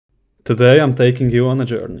Today I'm taking you on a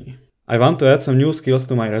journey. I want to add some new skills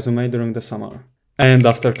to my resume during the summer. And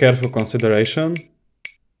after careful consideration,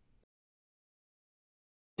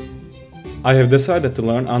 I have decided to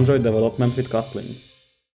learn Android development with Kotlin.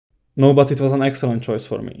 No, but it was an excellent choice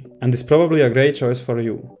for me, and it's probably a great choice for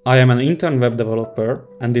you. I am an intern web developer,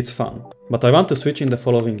 and it's fun. But I want to switch in the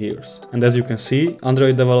following years, and as you can see,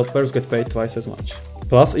 Android developers get paid twice as much.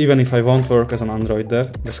 Plus, even if I won't work as an Android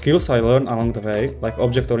dev, the skills I learn along the way, like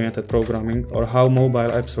object-oriented programming or how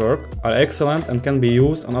mobile apps work, are excellent and can be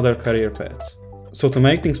used on other career paths. So to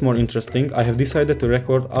make things more interesting, I have decided to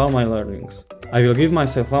record all my learnings. I will give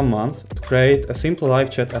myself 1 month to create a simple live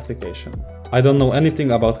chat application. I don't know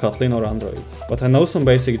anything about Kotlin or Android, but I know some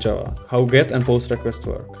basic Java, how GET and POST requests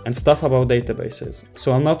work, and stuff about databases,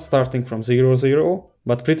 so I'm not starting from 0,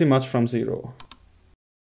 but pretty much from 0.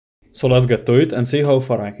 So let's get to it and see how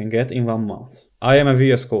far I can get in 1 month. I am a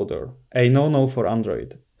VS Coder, a no-no for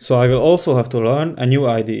Android, so I will also have to learn a new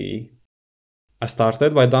IDE. I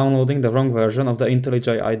started by downloading the wrong version of the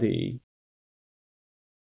IntelliJ IDE.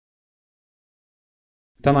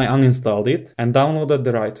 Then I uninstalled it and downloaded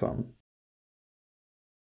the right one.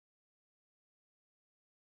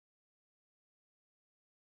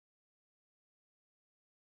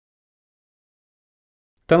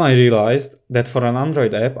 Then I realized that for an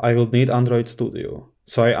Android app I would need Android Studio.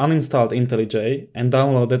 So I uninstalled IntelliJ and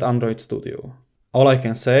downloaded Android Studio. All I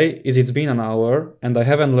can say is it's been an hour and I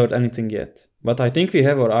haven't learned anything yet, but I think we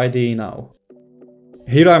have our IDE now.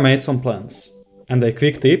 Here I made some plans. And a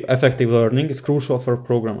quick tip, effective learning is crucial for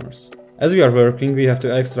programmers. As we are working, we have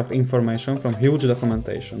to extract information from huge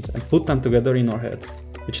documentations and put them together in our head,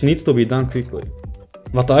 which needs to be done quickly.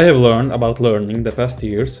 What I have learned about learning the past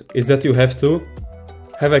years is that you have to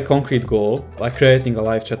have a concrete goal, like creating a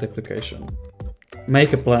live chat application.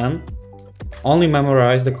 Make a plan, only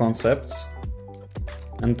memorize the concepts,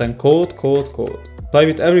 and then code. Play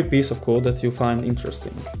with every piece of code that you find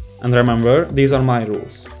interesting. And remember, these are my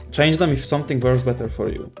rules. Change them if something works better for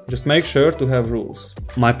you. Just make sure to have rules.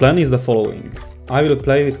 My plan is the following. I will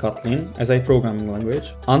play with Kotlin as a programming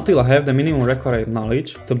language until I have the minimum required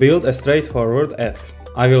knowledge to build a straightforward app.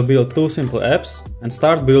 I will build 2 simple apps and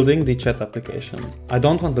start building the chat application. I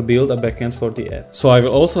don't want to build a backend for the app, so I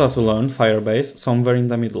will also have to learn Firebase somewhere in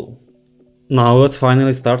the middle. Now let's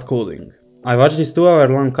finally start coding. I watched this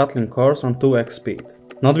 2-hour-long Kotlin course on 2x speed.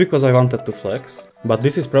 Not because I wanted to flex, but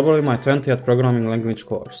this is probably my 20th programming language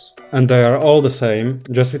course. And they are all the same,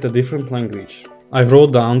 just with a different language. I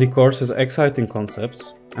wrote down the course's exciting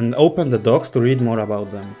concepts and opened the docs to read more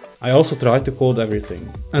about them. I also tried to code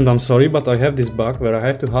everything. And I'm sorry, but I have this bug where I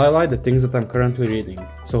have to highlight the things that I'm currently reading,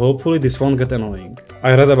 so hopefully this won't get annoying.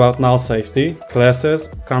 I read about null safety,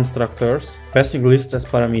 classes, constructors, passing lists as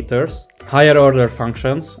parameters, higher order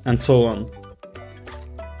functions, and so on.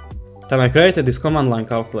 Then I created this command line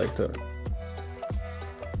calculator.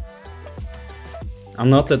 I'm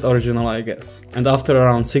not that original, I guess. And after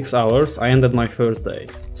around 6 hours, I ended my first day.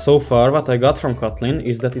 So far, what I got from Kotlin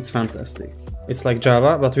is that it's fantastic. It's like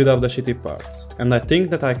Java, but without the shitty parts. And I think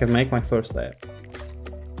that I can make my first app.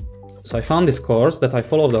 So I found this course that I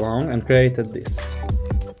followed along and created this.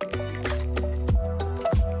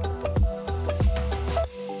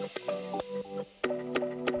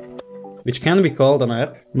 Which can be called an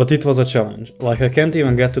app, but it was a challenge, like I can't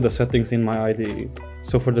even get to the settings in my IDE.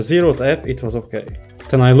 So for the 0th app it was okay.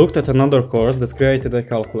 Then I looked at another course that created a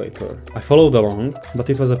calculator. I followed along, but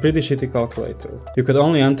it was a pretty shitty calculator. You could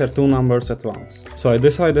only enter 2 numbers at once, so I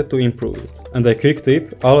decided to improve it. And a quick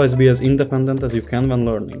tip, always be as independent as you can when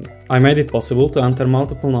learning. I made it possible to enter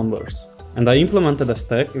multiple numbers. And I implemented a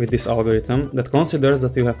stack with this algorithm that considers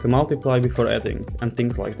that you have to multiply before adding, and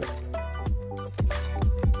things like that.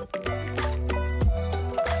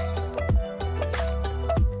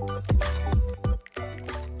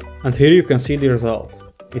 And here you can see the result.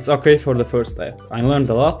 It's okay for the first app. I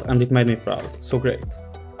learned a lot and it made me proud, so great.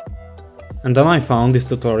 And then I found this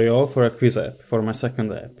tutorial for a quiz app for my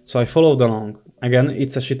second app, so I followed along. Again,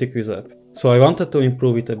 it's a shitty quiz app, so I wanted to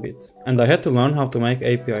improve it a bit, and I had to learn how to make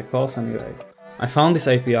API calls anyway. I found this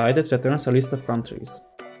API that returns a list of countries.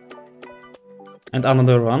 And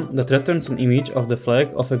another one that returns an image of the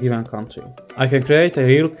flag of a given country. I can create a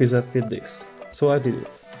real quiz app with this, so I did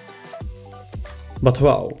it. But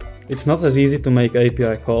wow, it's not as easy to make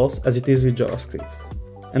API calls as it is with JavaScript.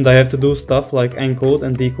 And I have to do stuff like encode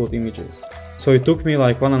and decode images. So it took me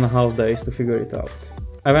like 1.5 days to figure it out.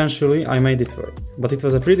 Eventually I made it work, but it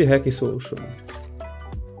was a pretty hacky solution.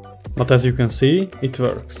 But as you can see, it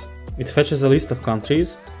works. It fetches a list of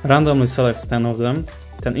countries, randomly selects 10 of them,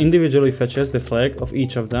 then individually fetches the flag of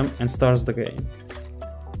each of them and starts the game.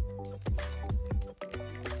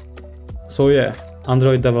 So yeah,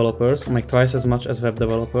 Android developers make twice as much as web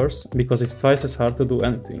developers because it's twice as hard to do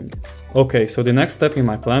anything. Okay, so the next step in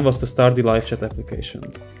my plan was to start the live chat application.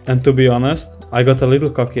 And to be honest, I got a little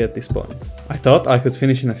cocky at this point. I thought I could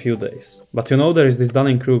finish in a few days. But you know, there is this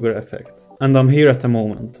Dunning-Kruger effect. And I'm here at the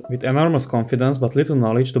moment, with enormous confidence but little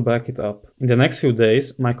knowledge to back it up. In the next few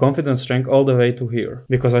days, my confidence shrank all the way to here,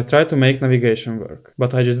 because I tried to make navigation work,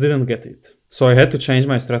 but I just didn't get it. So I had to change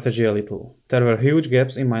my strategy a little. There were huge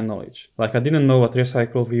gaps in my knowledge. Like I didn't know what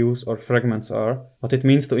recycle views or fragments are, what it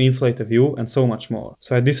means to inflate a view and so much more.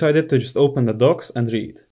 So I decided to just open the docs and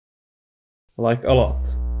read. Like a lot.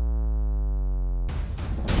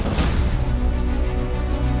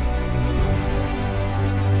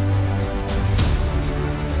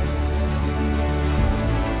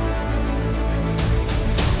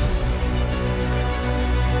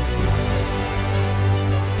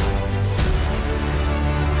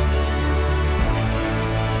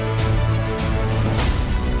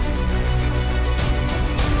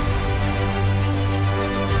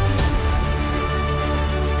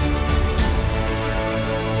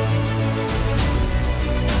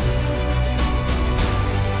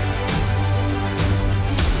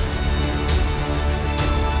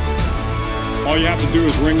 All you have to do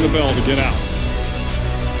is ring the bell to get out.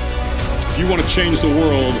 If you want to change the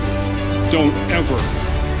world, don't ever,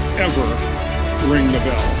 ever ring the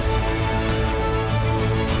bell.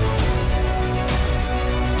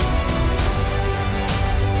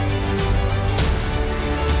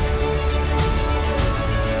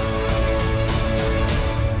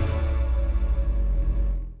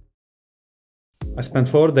 I spent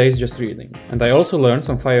 4 days just reading, and I also learned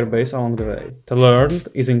some Firebase along the way. The learned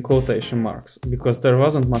is in quotation marks, because there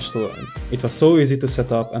wasn't much to learn. It was so easy to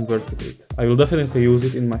set up and work with it. I will definitely use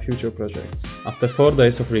it in my future projects. After 4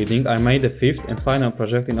 days of reading, I made the 5th and final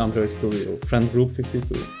project in Android Studio, Friend Group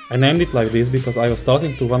 52. I named it like this because I was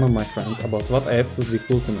talking to one of my friends about what app would be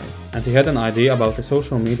cool to make, and he had an idea about a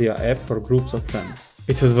social media app for groups of friends.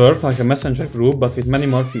 It would work like a messenger group but with many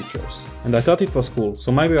more features. And I thought it was cool,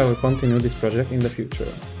 so maybe I will continue this project in the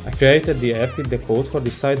future. I created the app with the code for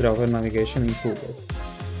the side router navigation included.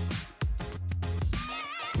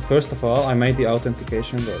 And first of all, I made the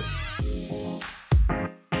authentication work.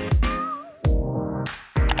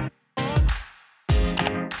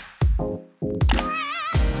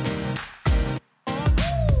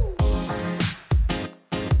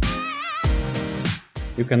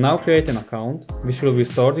 You can now create an account, which will be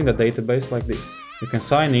stored in the database like this. You can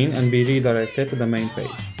sign in and be redirected to the main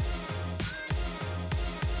page.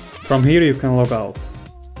 From here you can log out.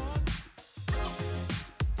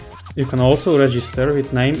 You can also register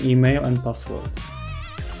with name, email and password.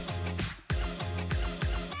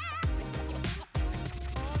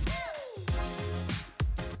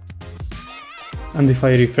 And if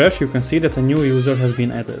I refresh, you can see that a new user has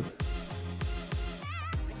been added.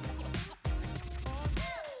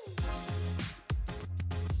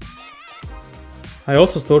 I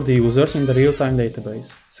also store the users in the real-time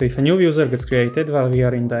database, so if a new user gets created while we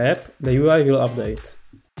are in the app, the UI will update.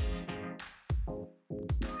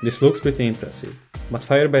 This looks pretty impressive, but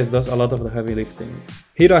Firebase does a lot of the heavy lifting.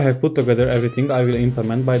 Here I have put together everything I will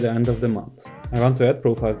implement by the end of the month. I want to add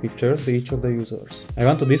profile pictures to each of the users. I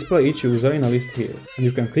want to display each user in a list here, and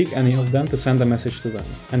you can click any of them to send a message to them.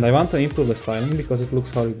 And I want to improve the styling because it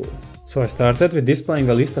looks horrible. So I started with displaying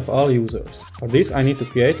a list of all users. For this I need to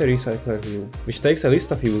create a recycler view, which takes a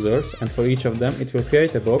list of users, and for each of them it will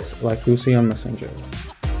create a box like you see on Messenger.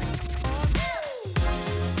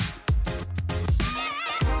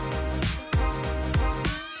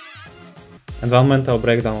 And one mental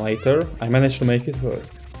breakdown later, I managed to make it work.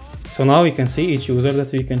 So now we can see each user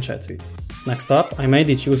that we can chat with. Next up, I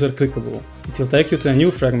made each user clickable. It will take you to a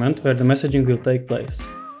new fragment where the messaging will take place.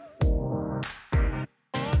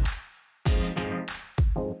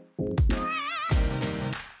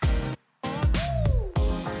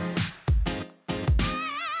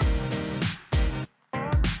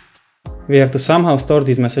 We have to somehow store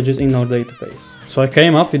these messages in our database. So I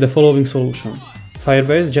came up with the following solution.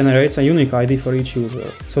 Firebase generates a unique ID for each user,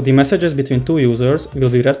 so the messages between two users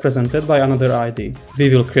will be represented by another ID.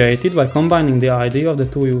 We will create it by combining the ID of the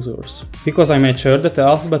two users. Because I made sure that the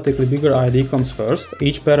alphabetically bigger ID comes first,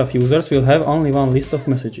 each pair of users will have only one list of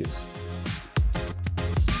messages.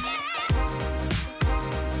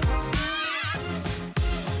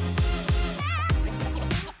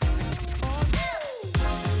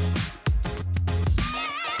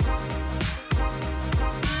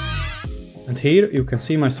 And here you can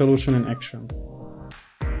see my solution in action.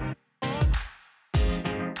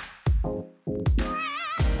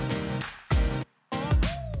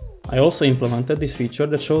 I also implemented this feature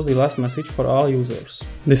that shows the last message for all users.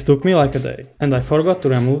 This took me like a day, and I forgot to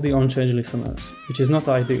remove the on-change listeners, which is not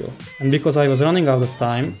ideal. And because I was running out of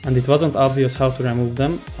time and it wasn't obvious how to remove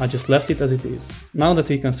them, I just left it as it is. Now that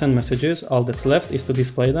we can send messages, all that's left is to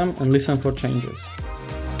display them and listen for changes.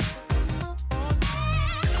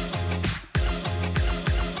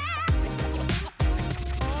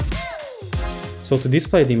 So to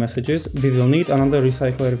display the messages, we will need another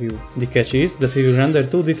recycler view. The catch is that we will render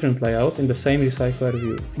two different layouts in the same recycler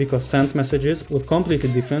view, because sent messages look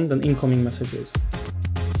completely different than incoming messages.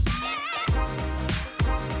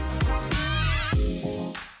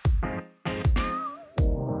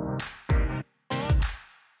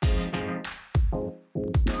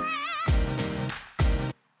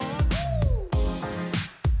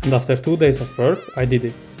 And after 2 days of work, I did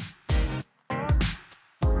it.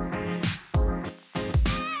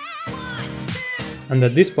 And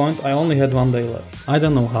at this point I only had 1 day left. I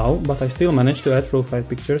don't know how, but I still managed to add profile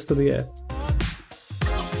pictures to the app.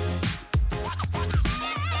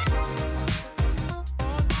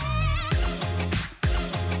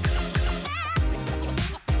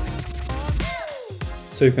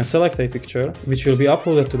 So you can select a picture, which will be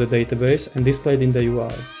uploaded to the database and displayed in the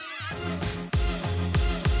UI.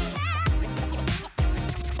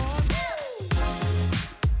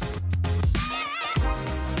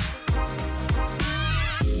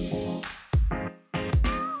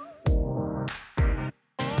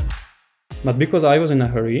 But because I was in a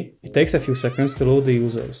hurry, it takes a few seconds to load the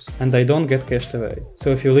users, and they don't get cached away. So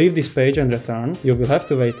if you leave this page and return, you will have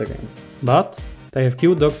to wait again. But they have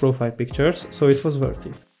cute dog profile pictures, so it was worth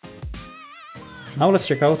it. Now let's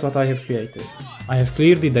check out what I have created. I have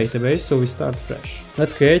cleared the database, so we start fresh.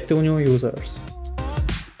 Let's create 2 new users.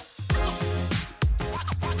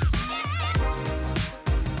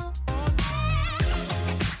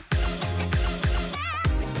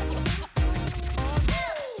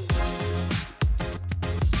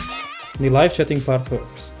 The live chatting part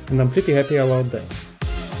works, and I'm pretty happy about that.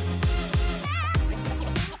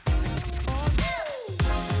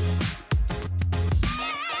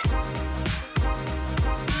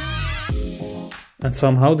 And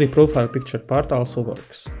somehow the profile picture part also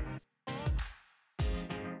works.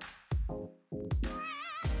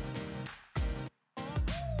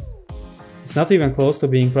 It's not even close to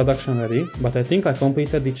being production ready, but I think I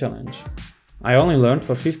completed the challenge. I only learned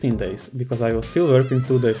for 15 days, because I was still working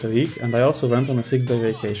 2 days a week and I also went on a 6-day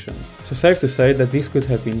vacation. So safe to say that this could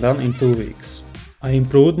have been done in 2 weeks. I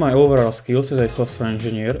improved my overall skills as a software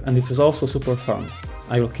engineer and it was also super fun.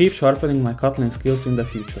 I will keep sharpening my Kotlin skills in the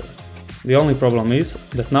future. The only problem is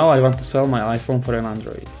that now I want to sell my iPhone for an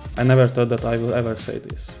Android. I never thought that I will ever say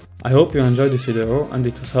this. I hope you enjoyed this video and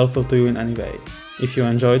it was helpful to you in any way. If you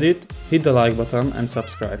enjoyed it, hit the like button and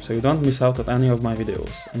subscribe so you don't miss out on any of my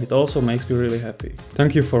videos, and it also makes me really happy.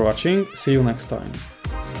 Thank you for watching, see you next time.